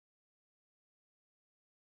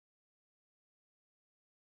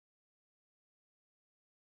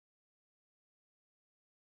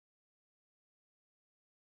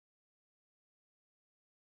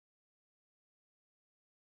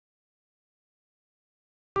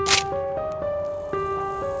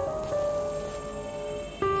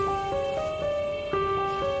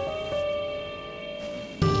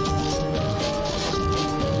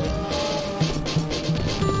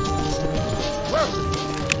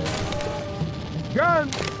Gun!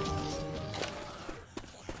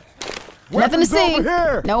 Nothing to see. Over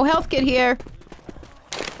here. No health kit here.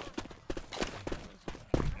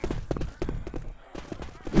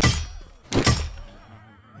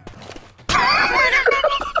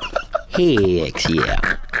 Heck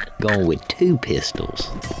yeah. Going with 2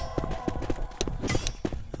 pistols.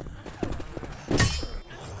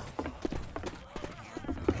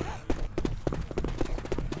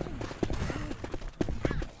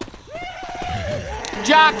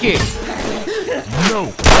 Jockey!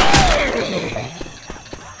 No.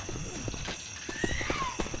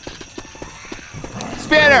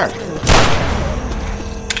 Spinner!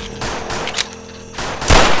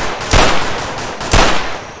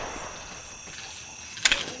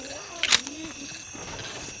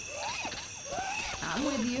 I'm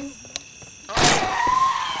with you.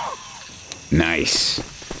 Nice.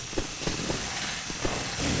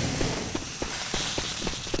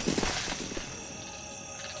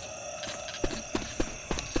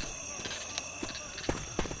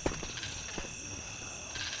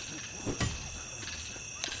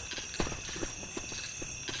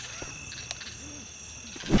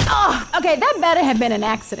 Oh, okay, that better have been an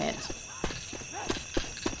accident.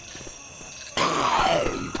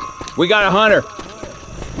 We got a hunter.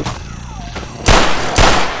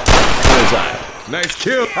 Bullseye. Nice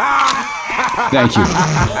kill. Thank you.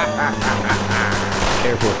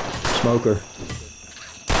 Careful. Smoker.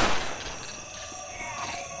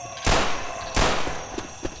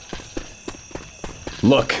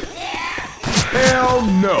 Look. Hell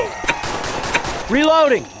no.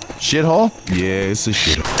 Reloading. Shithole? Yeah, it's a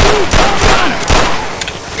shithole.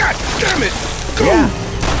 God damn it! Yeah.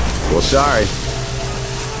 Well, sorry.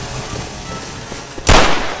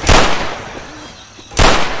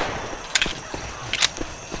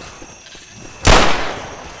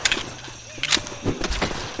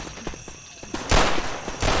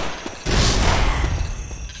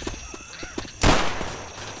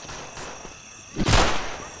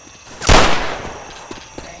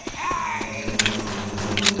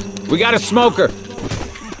 We got a smoker.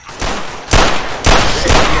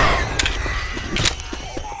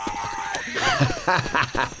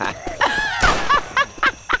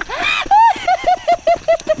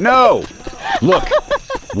 No. Look.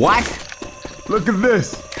 What? Look at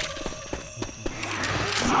this.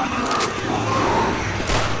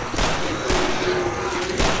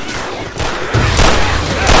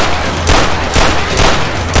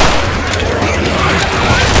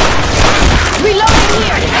 Reloading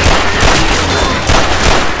here!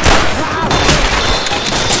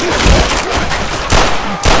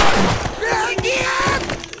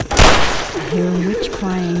 I hear a witch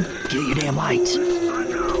crying. Get your damn lights.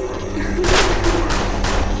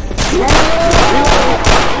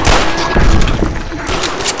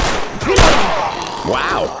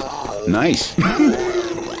 Wow. Nice.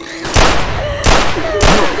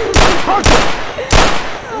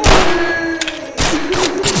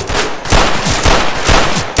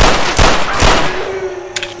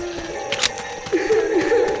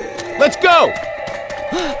 Let's go!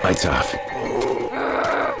 Lights off.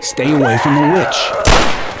 Stay away from the witch.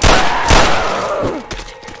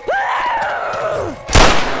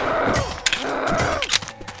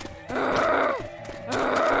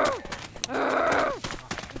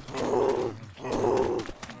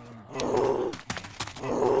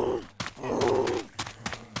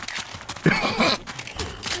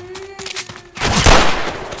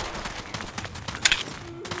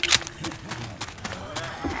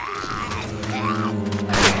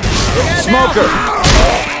 Smoker!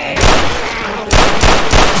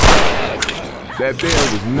 That there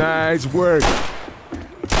was nice work.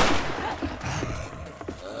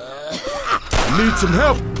 Need some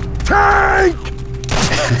help. Tank!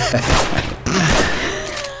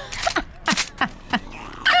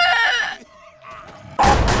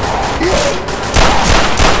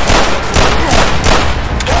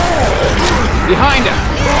 Behind him!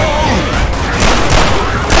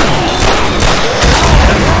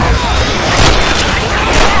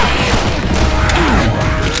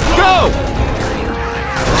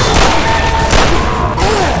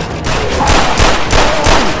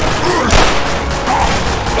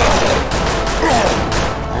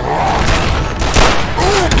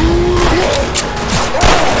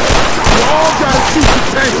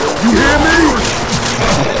 You hear me?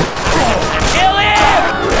 Kill him!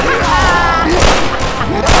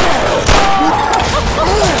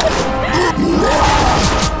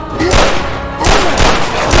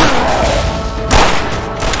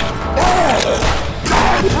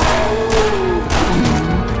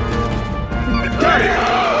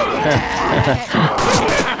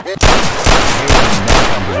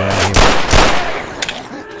 around here.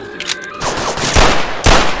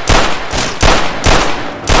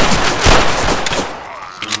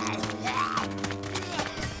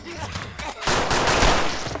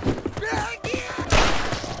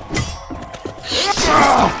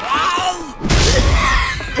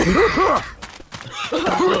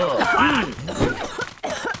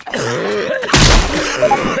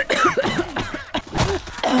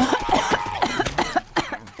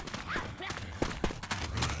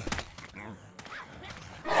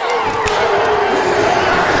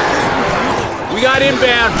 We got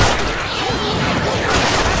inbound.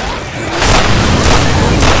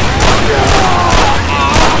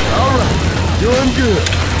 Doing good.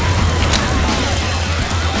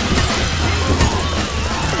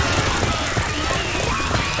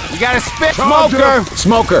 You got a spit. Charger.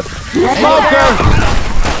 Smoker. Smoker.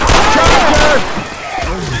 Charger.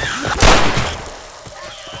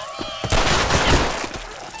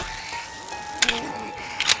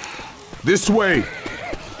 This way.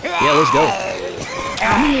 Yeah, let's go.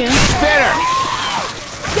 I'm here. Spitter.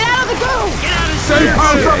 Get out of the groove! Safe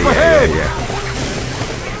house up ahead.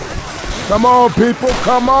 Come on, people.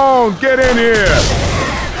 Come on. Get in here.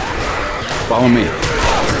 Follow me.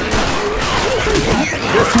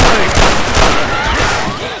 This way.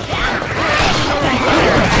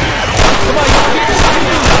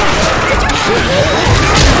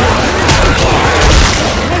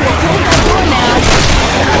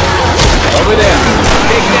 Over there.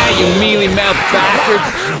 Take that, you mealy-mouthed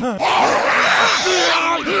bastards.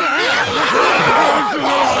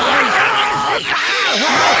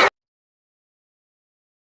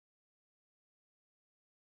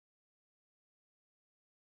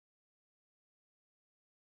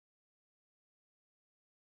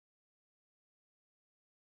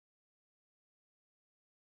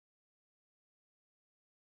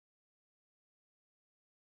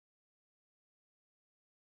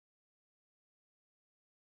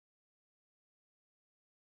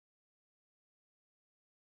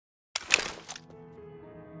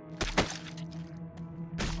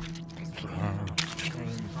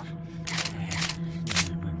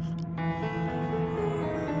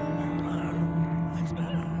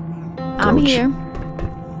 I'm here.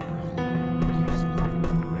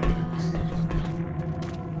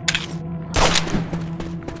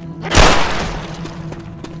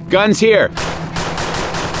 Guns here.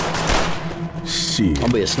 Shit.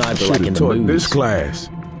 I'll be a sniper Should've like in the taught movies. this class.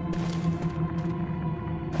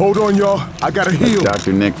 Hold on, y'all. I gotta heal.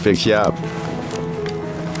 Dr. Nick fix you up.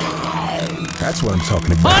 That's what I'm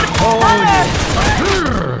talking about.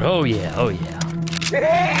 Oh yeah, oh yeah.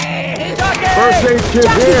 First aid kit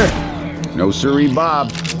here. No siree,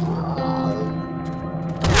 Bob.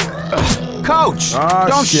 Coach, Ah,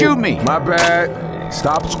 don't shit. shoot me. My bad.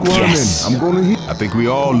 Stop squirming. Yes. I'm gonna heal. I think we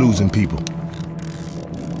all losing people.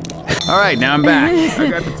 All right, now I'm back. I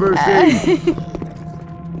got the first aid.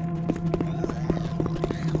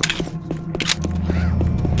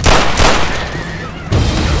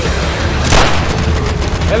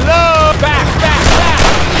 Hello, back.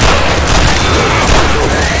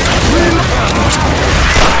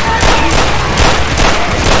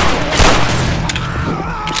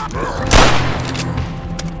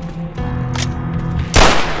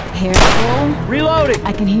 Careful. Reloading.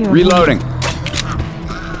 I can hear him. Reloading.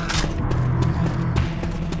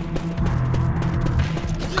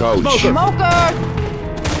 Coach. Smoker!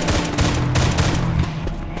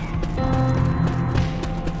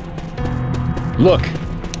 Look.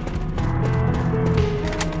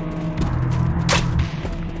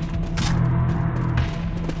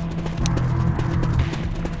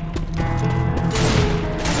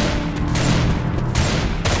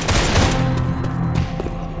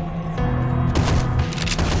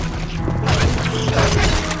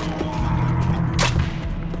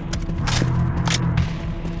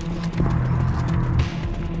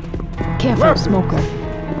 Careful, Smoker.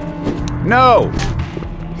 No.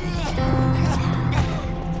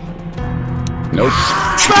 Nope.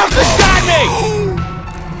 Smoker got me!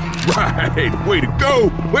 Right. Way to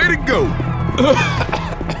go. Way to go.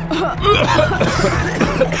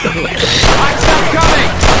 Hot stuff coming!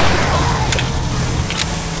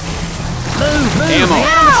 Move, Ammo.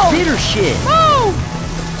 man, I'm a spitter shit. Move!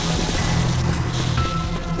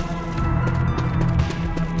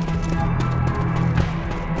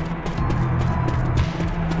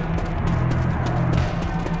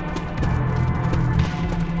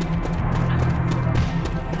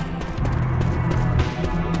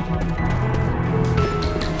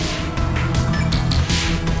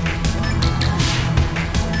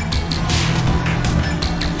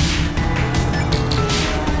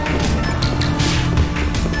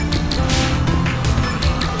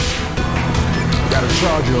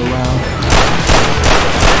 charger around.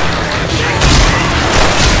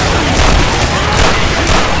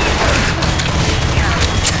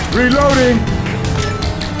 Reloading!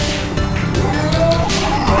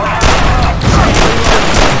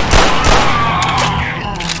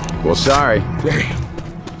 Well, sorry. Dang.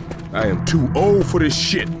 I am too old for this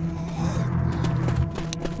shit.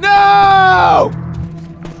 No!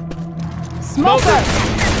 Smoker!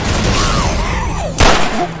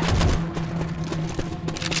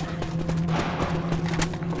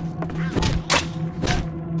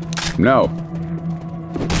 No.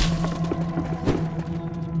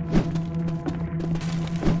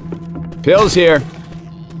 Pills here.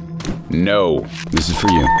 No. This is for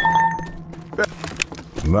you.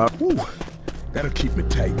 Ooh, that'll keep me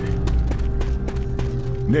tight.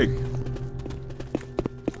 Nick.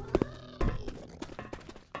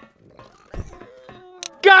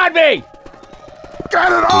 Got me!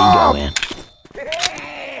 Got it Here you all! go, man.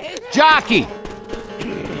 Jockey!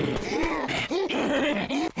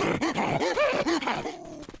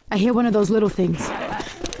 I hear one of those little things.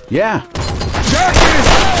 Yeah.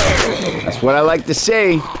 Jackie! That's what I like to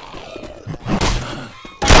see.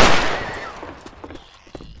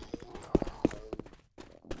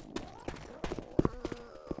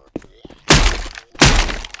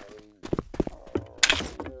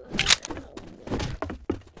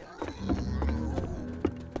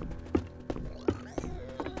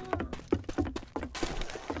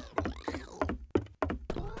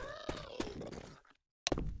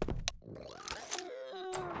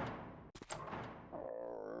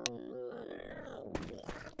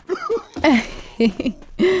 I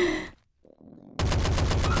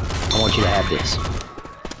want you to have this.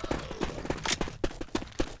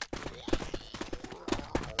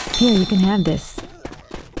 Here, you can have this.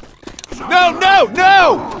 No, no,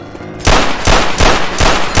 no!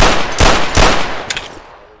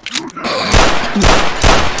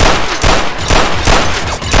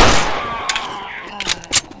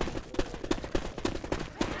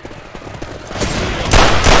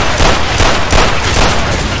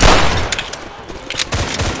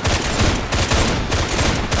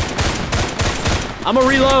 I'm a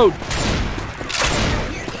reload.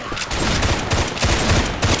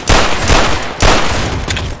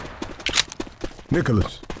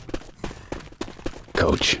 Nicholas.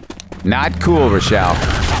 Coach. Not cool, Rochelle.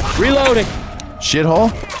 Reloading.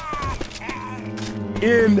 Shithole?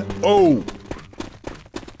 N.O.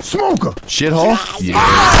 Smoker! Shithole? Yeah.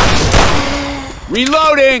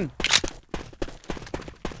 Reloading!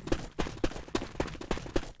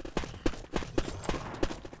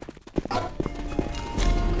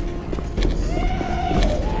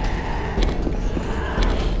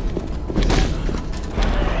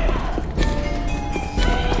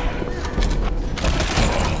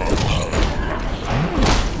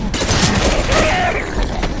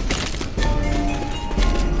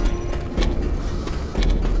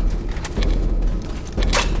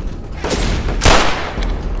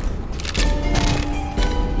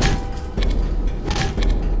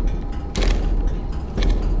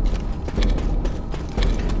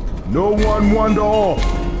 No one wonder all.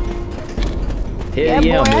 Hell Yeah,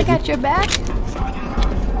 yeah, boy, I baby. got your back.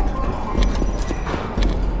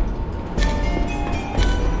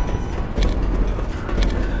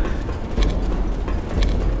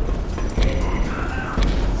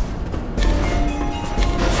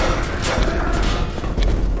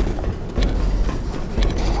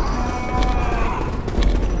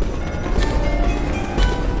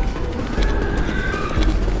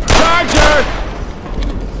 Charger!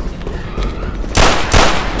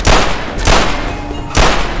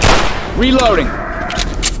 Reloading.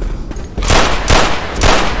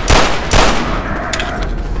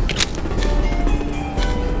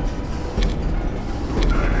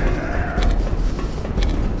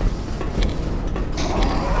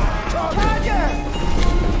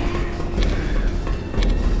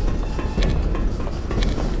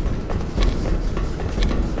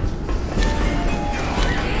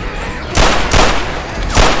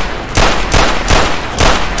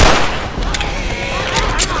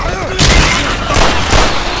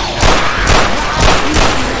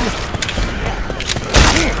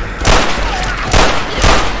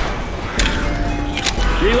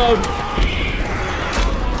 Reload.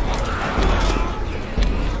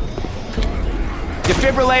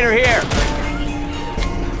 Defibrillator here.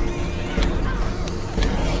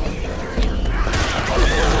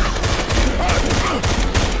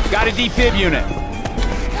 Got a defib unit.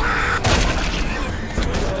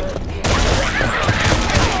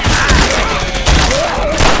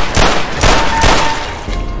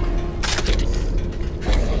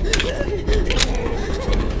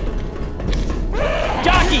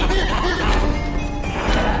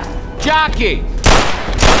 Jockey!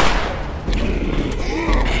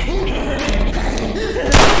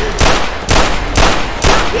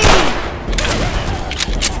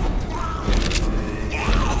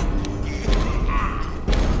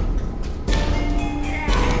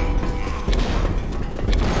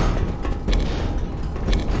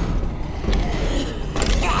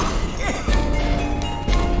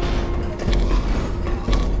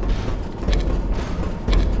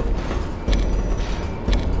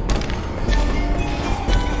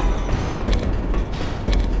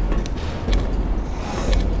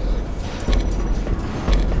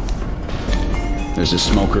 There's a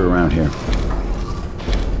smoker around here.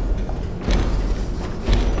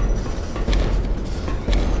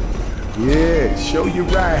 Yeah, show you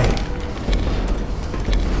right.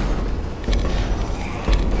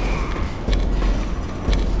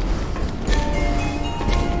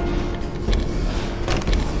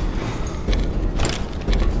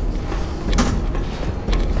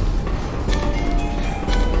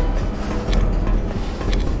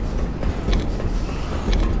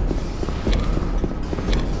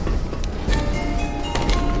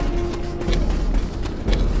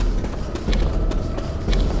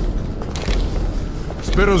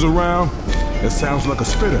 Spitters around. That sounds like a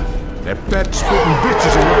spitter. That fat spitting bitch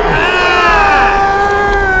is around.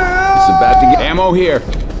 It's about to get ammo here.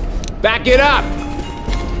 Back it up!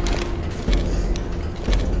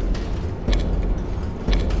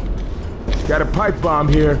 Got a pipe bomb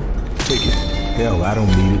here. Take it. Hell, I don't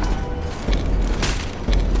need it.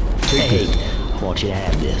 Take Hey, this. I want you to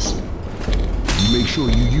have this. You make sure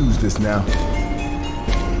you use this now.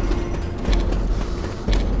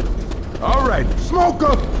 All right,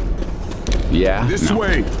 smoker. Yeah? This No.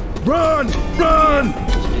 way. Run! Run!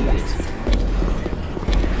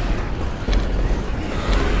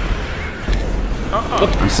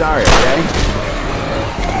 I'm sorry, okay?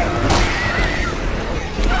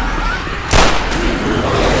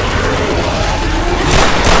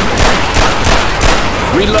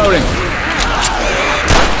 Reloading.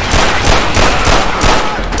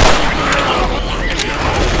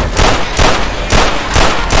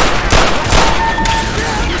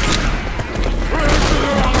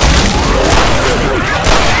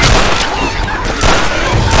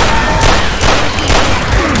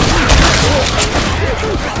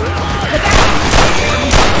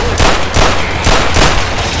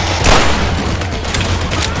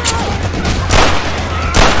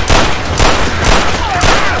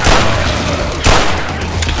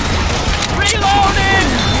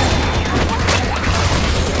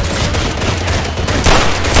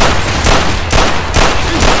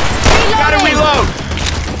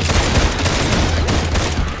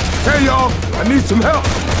 Hey, y'all, I need some help.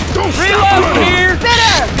 Don't stop Reload running. here!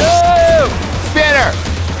 Spitter! Go! Spitter!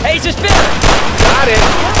 Hey, it's a spitter! Got it!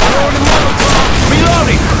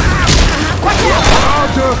 Reloading!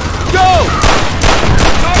 Roger. Go!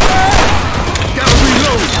 Gotta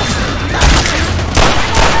reload.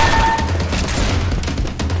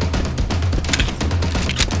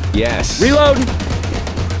 Yes. Reloading!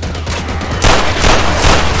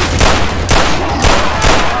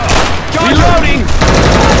 Reloading!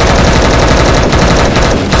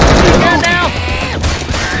 Got now!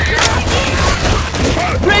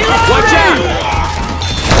 Reload! Watch out!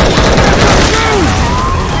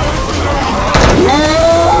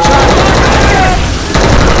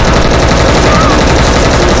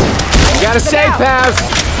 Got a safe pass!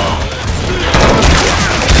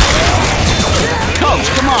 Coach,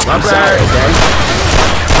 come on. I'm sorry, okay?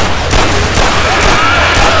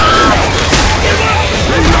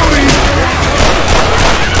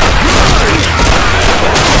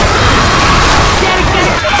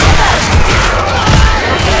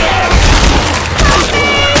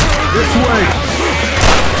 This way.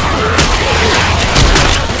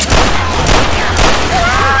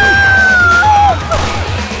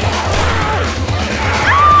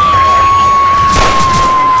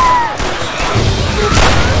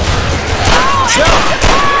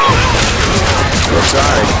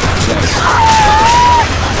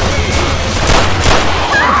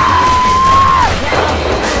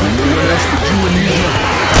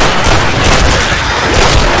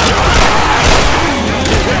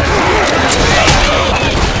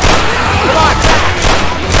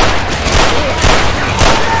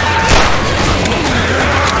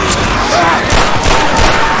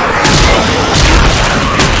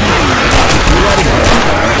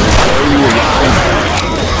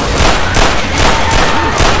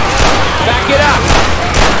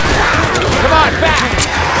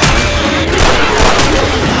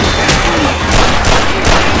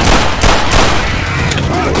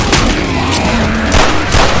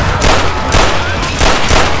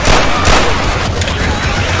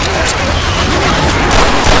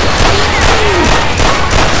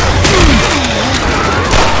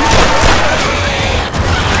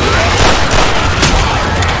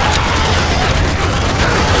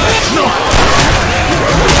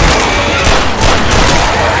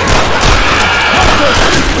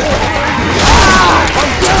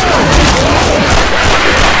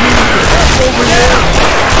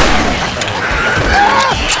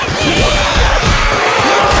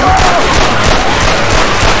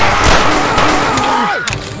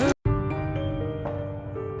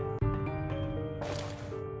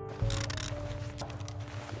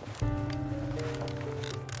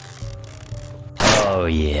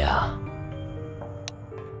 yeah.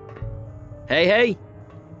 Hey, hey.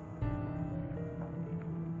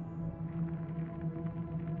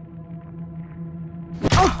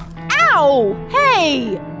 Oh, ow!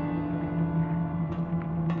 Hey!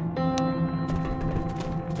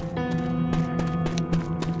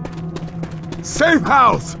 Safe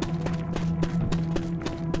house!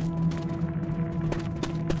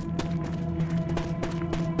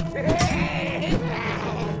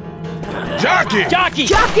 Jockey! Jockey!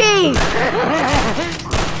 Jockey!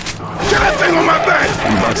 Get that thing on my back!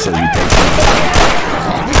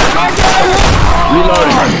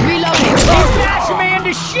 Reloading! Bashing me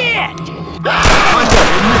into shit!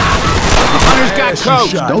 Hunter's got coach.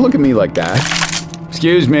 shot. Don't look at me like that.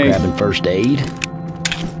 Excuse me. Grabbing first aid.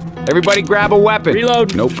 Everybody grab a weapon.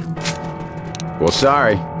 Reload. Nope. Well,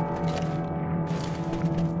 sorry.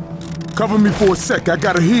 Cover me for a sec, I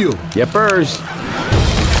gotta heal. Yepers.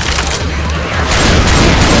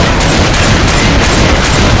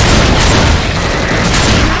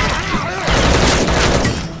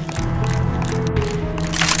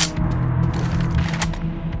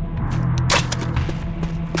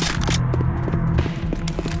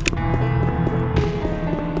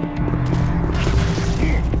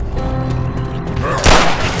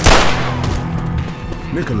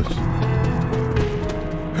 Nicholas.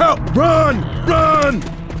 Help! Run! Run!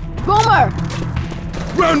 Boomer!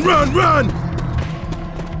 Run, run, run!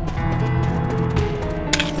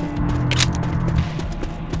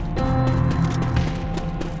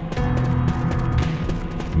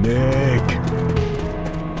 Nick.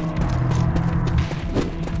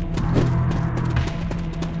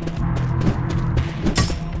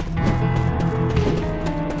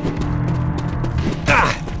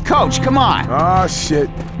 Coach, come on. Ah, shit.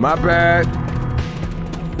 My bad.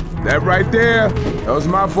 That right there, that was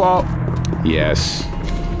my fault. Yes.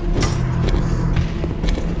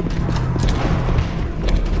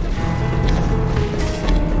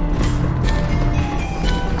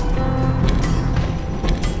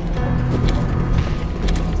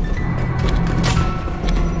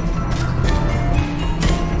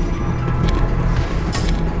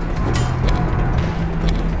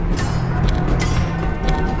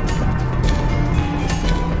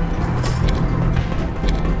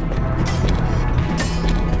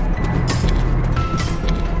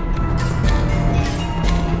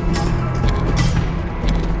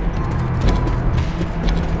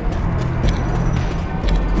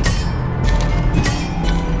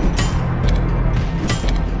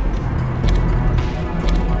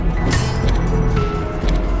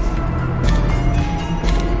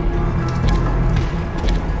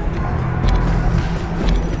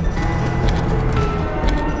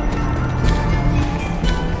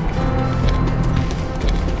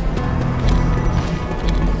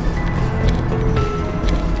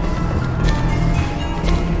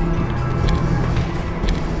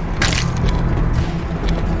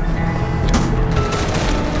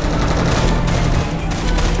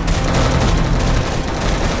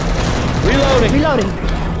 Reloading.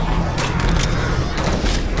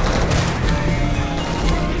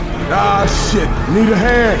 Ah, shit. Need a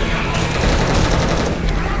hand.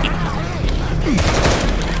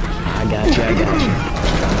 I got you. Try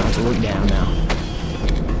not to look down now.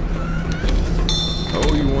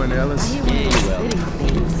 Oh, you want Ellis? Yeah, you will.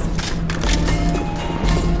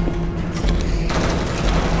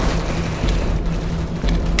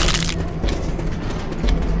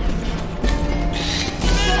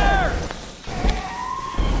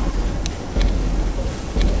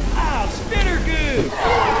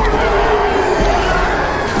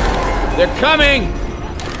 They're coming!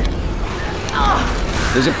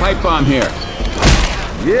 There's a pipe bomb here.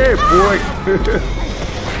 Yeah, boy.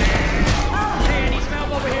 Man, he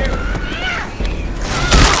smells over here.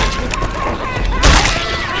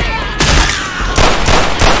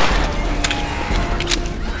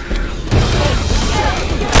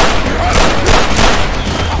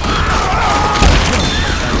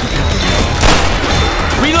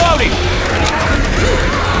 Reloading!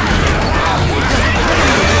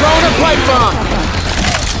 Throwing a pipe bomb!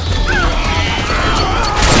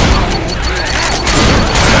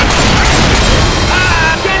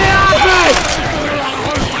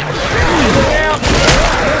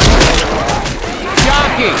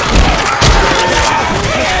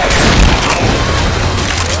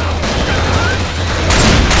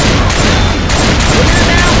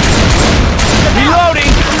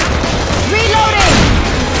 Reloading! Reloading!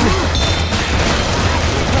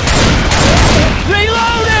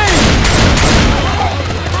 Reloading!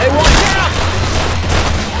 Hey, watch out!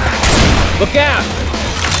 Look out!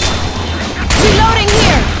 Reloading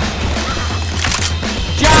here!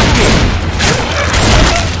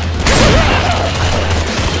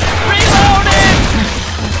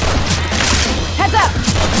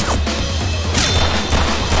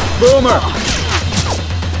 Boomer!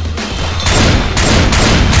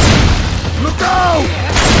 Look out!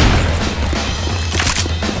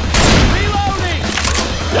 Reloading!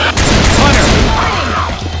 Hunter!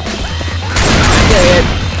 Dead.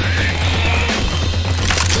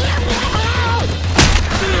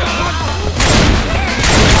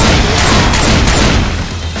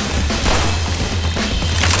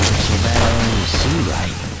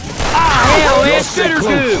 Hell, Y'all it's stay Spitter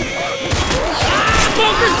close. Coup!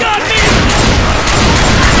 Smoker's got me!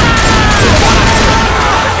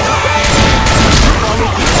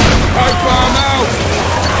 Pipe bomb out!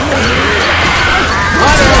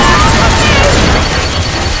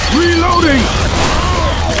 Reloading!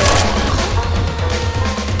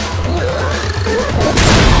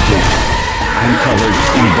 I'm covered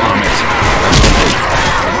in vomit.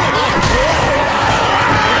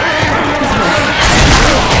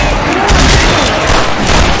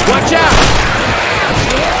 Watch out!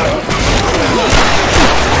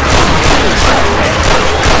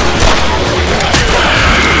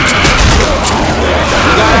 We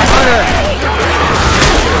got a hunter!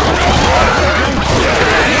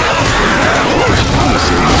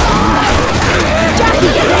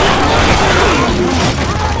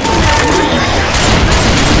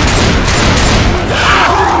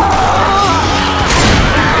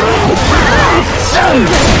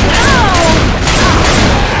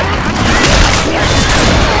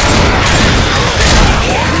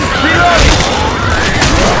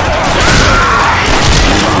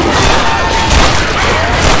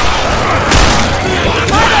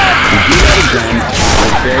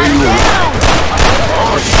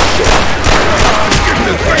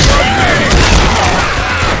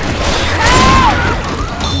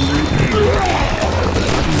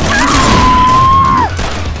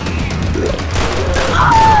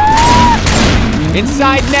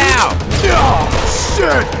 Inside now! Oh,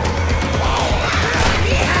 shit!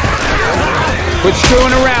 Quit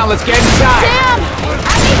screwing around, let's get inside! Sam!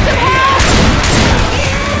 I need some help!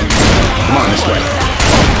 Come on, this way.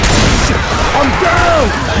 I'm down!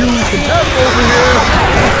 You can help over here!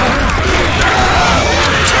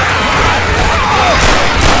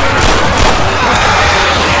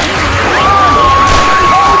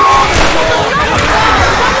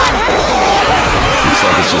 Looks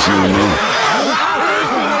like it's just you and me.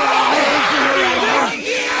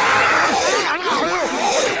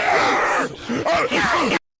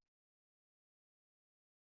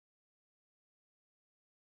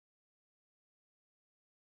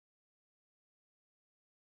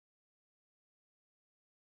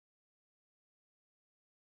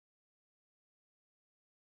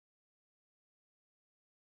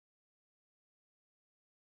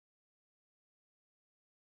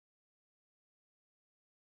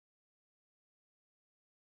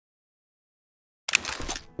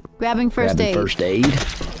 Grabbing first aid. First aid?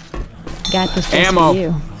 Got this just Ammo. for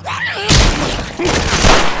you.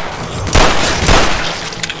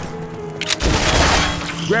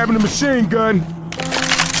 Grabbing the machine gun.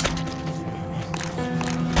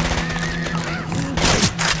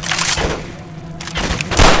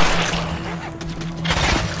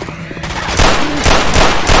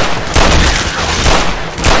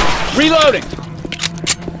 Reloading!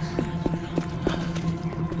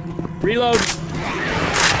 Reload!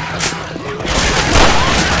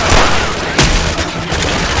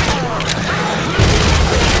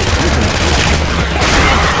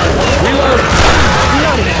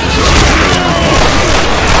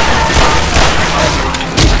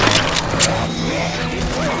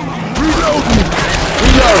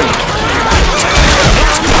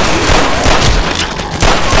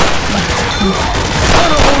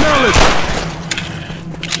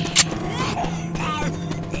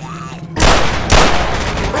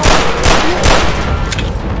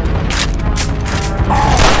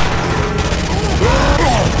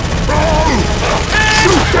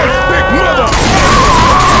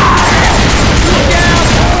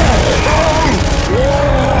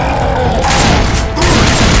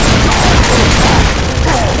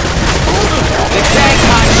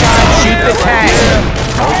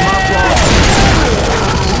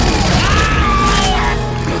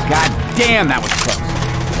 Damn, that was close.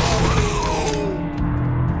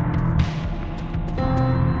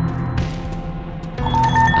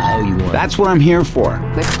 Oh, you want... That's what I'm here for.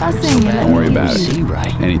 Quit fussing. Don't worry about See it.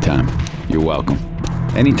 right. Anytime. You're welcome.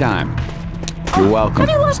 Anytime. You're welcome. Have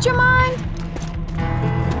you lost your mind?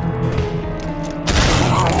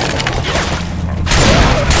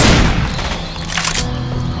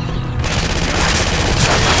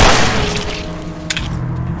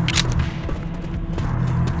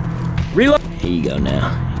 Reload. Here you go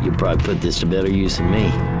now. You'll probably put this to better use than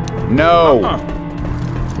me. No.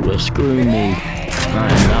 Well, screw me.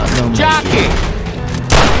 I'm not gonna Jockey!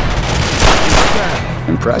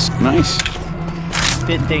 Impressed? Nice.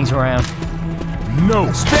 spitting things around.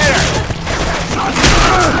 No. Spitter!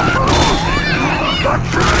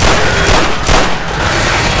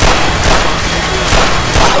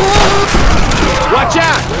 Watch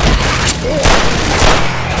out!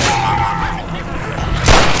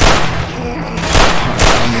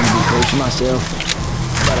 I'm gonna be coaching myself,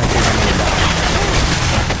 but I think I'm gonna die.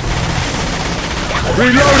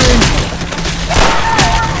 Reloading.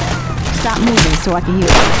 Stop moving so I can heal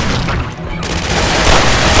you.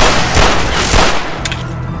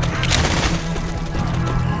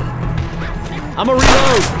 I'm a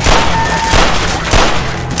reload.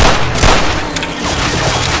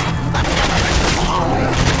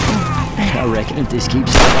 I reckon if this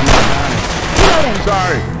keeps up, I'm gonna die. Reloading.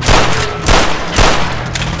 Sorry.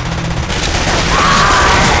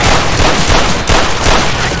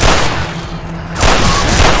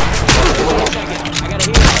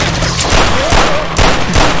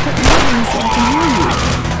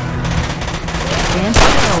 Stand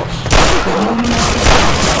still.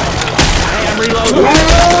 Hey, I'm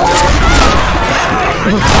reloading.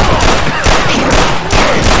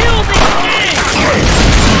 Kill this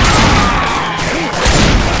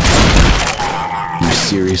thing! You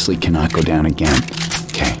seriously cannot go down again.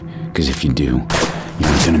 Okay? Because if you do,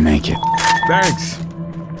 you're not gonna make it. Thanks.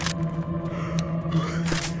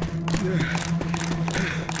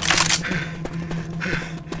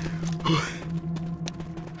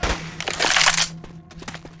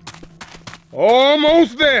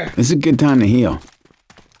 Almost there. This is a good time to heal.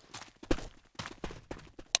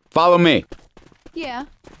 Follow me. Yeah.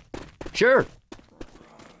 Sure.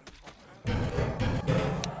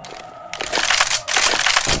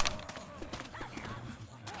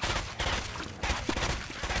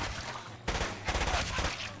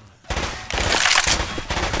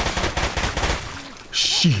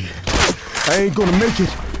 Shit. I ain't gonna make it.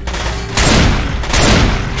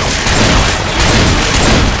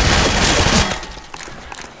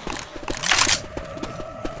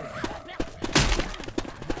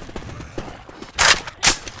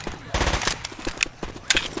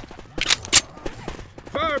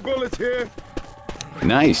 Fire bullets here.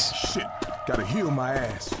 Nice. Shit. Gotta heal my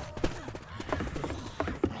ass.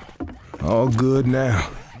 All good now.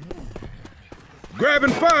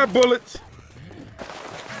 Grabbing fire bullets.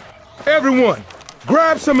 Everyone,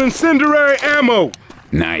 grab some incendiary ammo.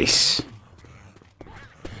 Nice.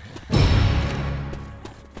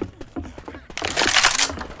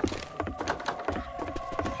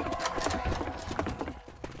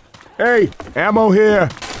 Hey, ammo here.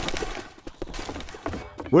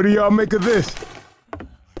 What do y'all make of this?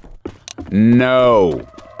 No.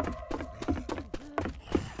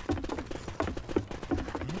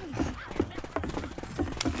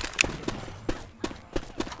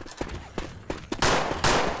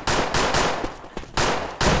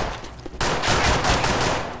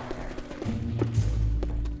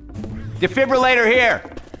 Defibrillator here.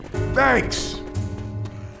 Thanks.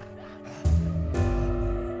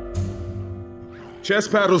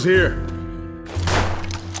 Chest paddles here.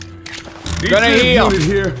 Gonna Defib heal. unit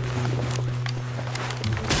here.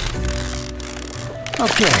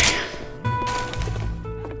 Okay.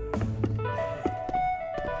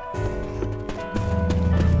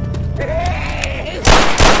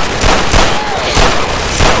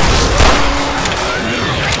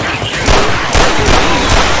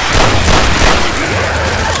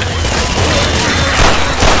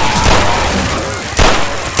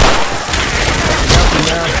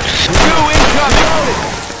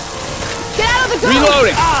 Get out of the gun!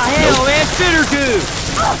 Reloading. Ah, hell, man. Spitter dude.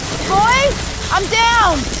 Boys, I'm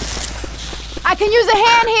down. I can use a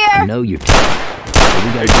hand I here. know you're tough, but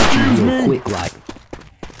we gotta get you Excuse real me? quick, like.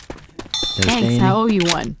 Thanks, Understand? I owe you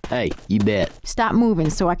one. Hey, you bet. Stop moving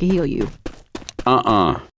so I can heal you.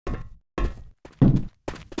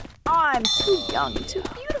 I'm too young and too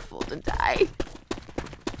beautiful to die.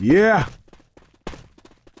 Yeah.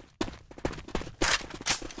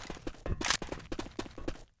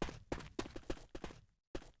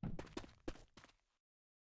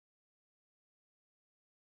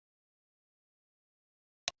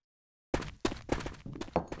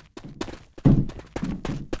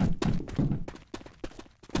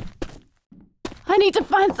 I need to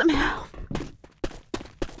find some help.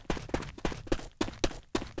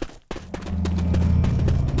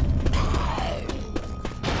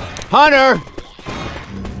 Hunter!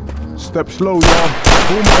 Step slow, y'all.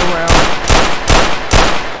 Boom around.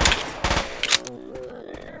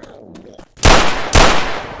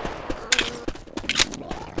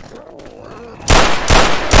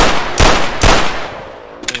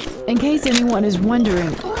 In case anyone is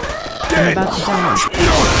wondering, I'm about to die.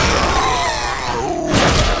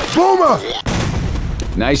 Boomer!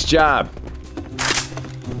 Nice job.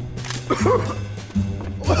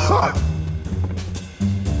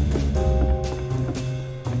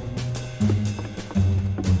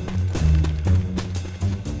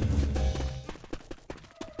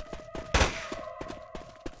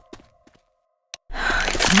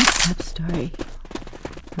 Messed up story.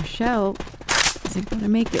 Rochelle isn't gonna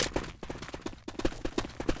make it.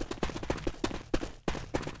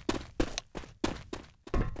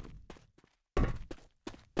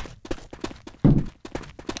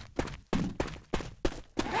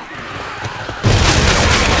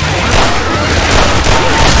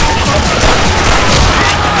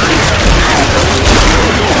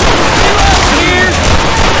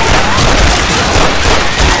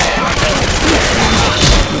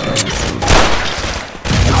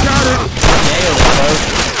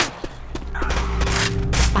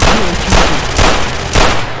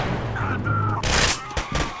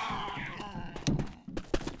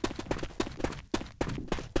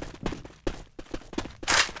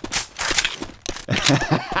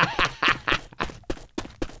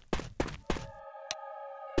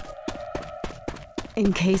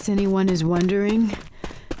 In case anyone is wondering,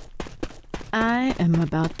 I am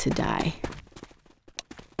about to die.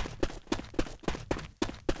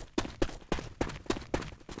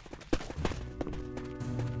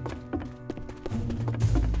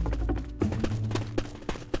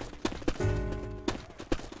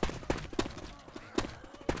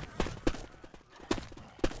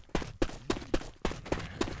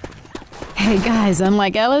 Hey guys,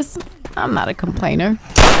 unlike Ellis, I'm not a complainer.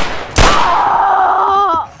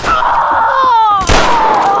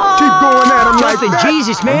 Keep going at him like that.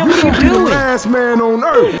 Jesus, man, what are you You're the doing? last man on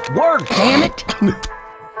earth. Work, damn it!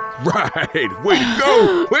 Right. Way to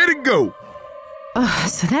go. Way to go.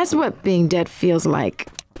 So that's what being dead feels like.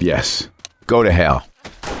 Yes. Go to hell.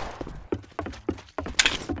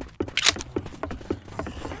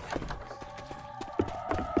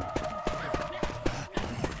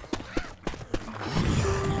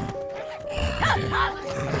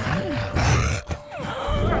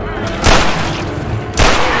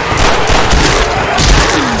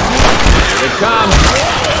 Come.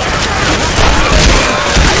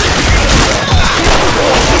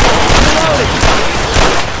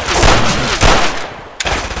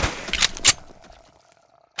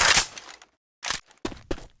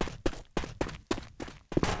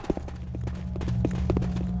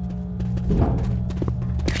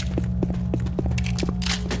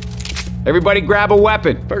 Everybody grab a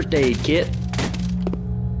weapon. First aid kit.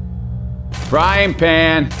 Frying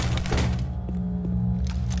pan.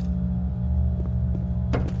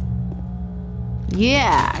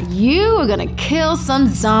 Yeah, you are gonna kill some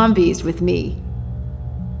zombies with me.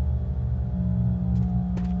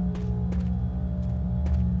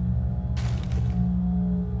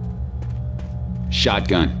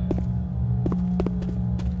 Shotgun.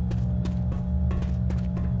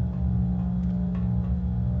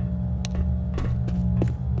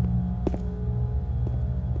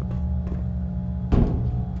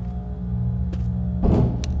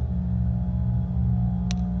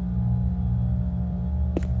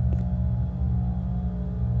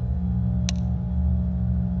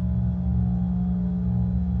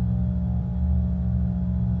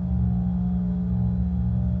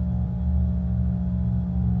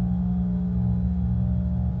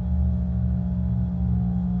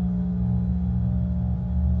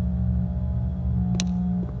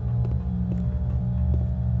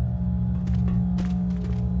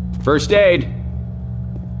 First aid.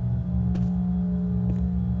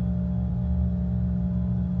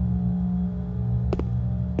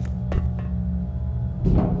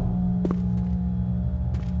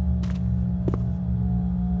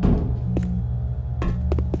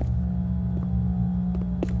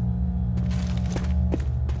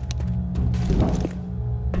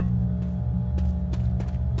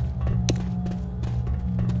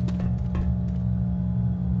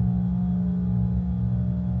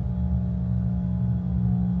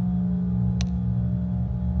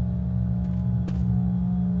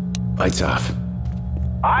 Lights off.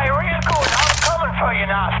 Aye, real good. I'm coming for you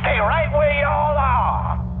now. Stay right where you all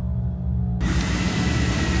are.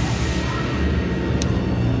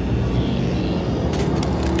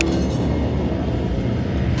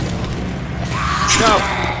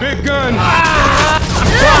 Now, big gun.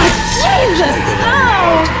 Jesus!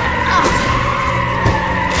 Oh!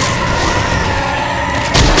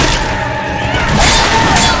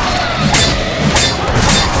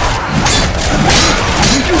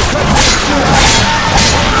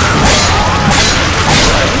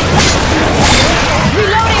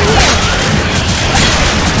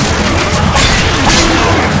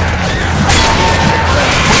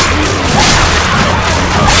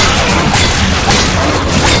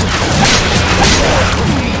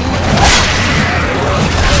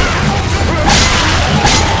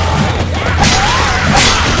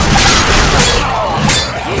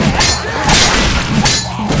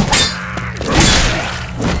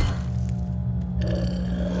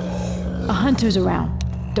 hunters around.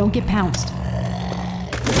 Don't get pounced.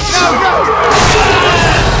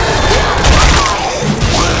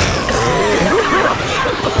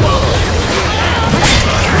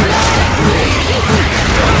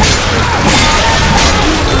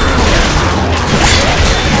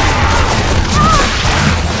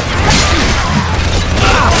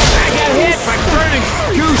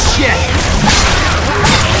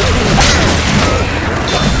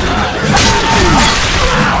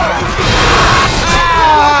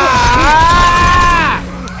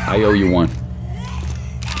 I owe you one.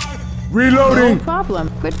 Reloading! No problem.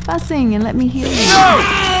 Quit fussing and let me hear you.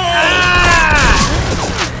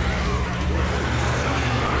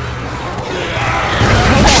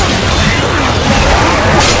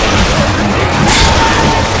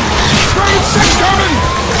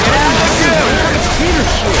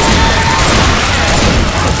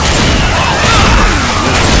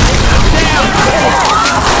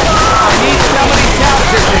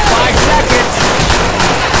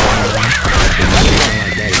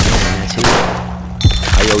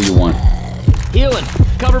 I owe you one. Healing.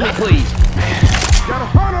 Cover me, please. Got a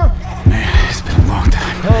hunter! Man, it's been a long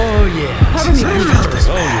time. Oh, yeah. Cover me, please.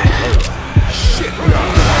 Oh, yeah. Shit!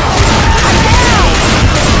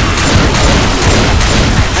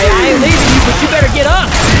 Hey, I ain't leaving you, but you better get up.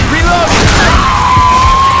 Reload.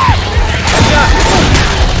 Catch up.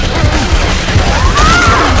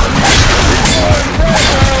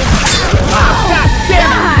 God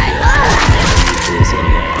damn it.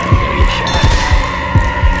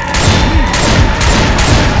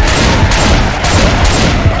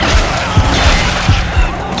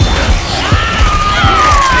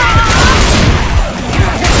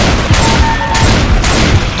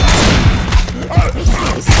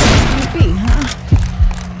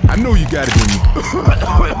 I know you got it in you.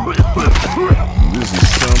 This is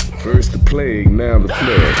some first the plague, now the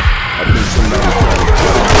flood. I think somebody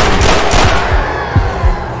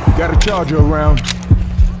Got a charger around.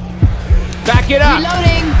 Back it up.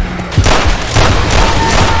 Reloading.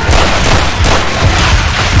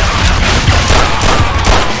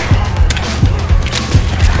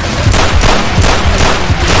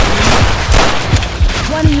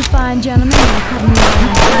 One of you fine gentlemen will cover me on.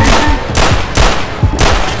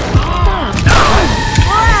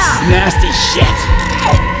 Nasty shit.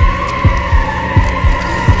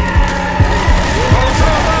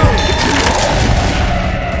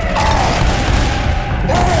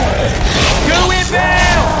 Do it,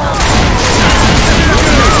 Bill!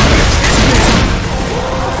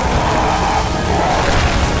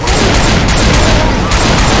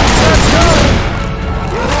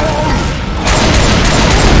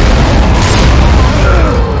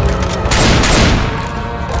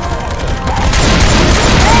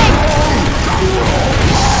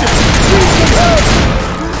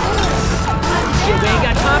 Shit, we ain't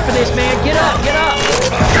got time for this, man. Get up, get up!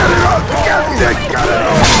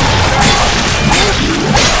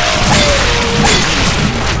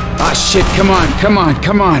 Ah, shit, come on, come on,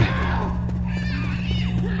 come on.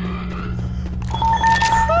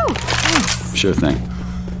 Sure thing.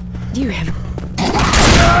 You have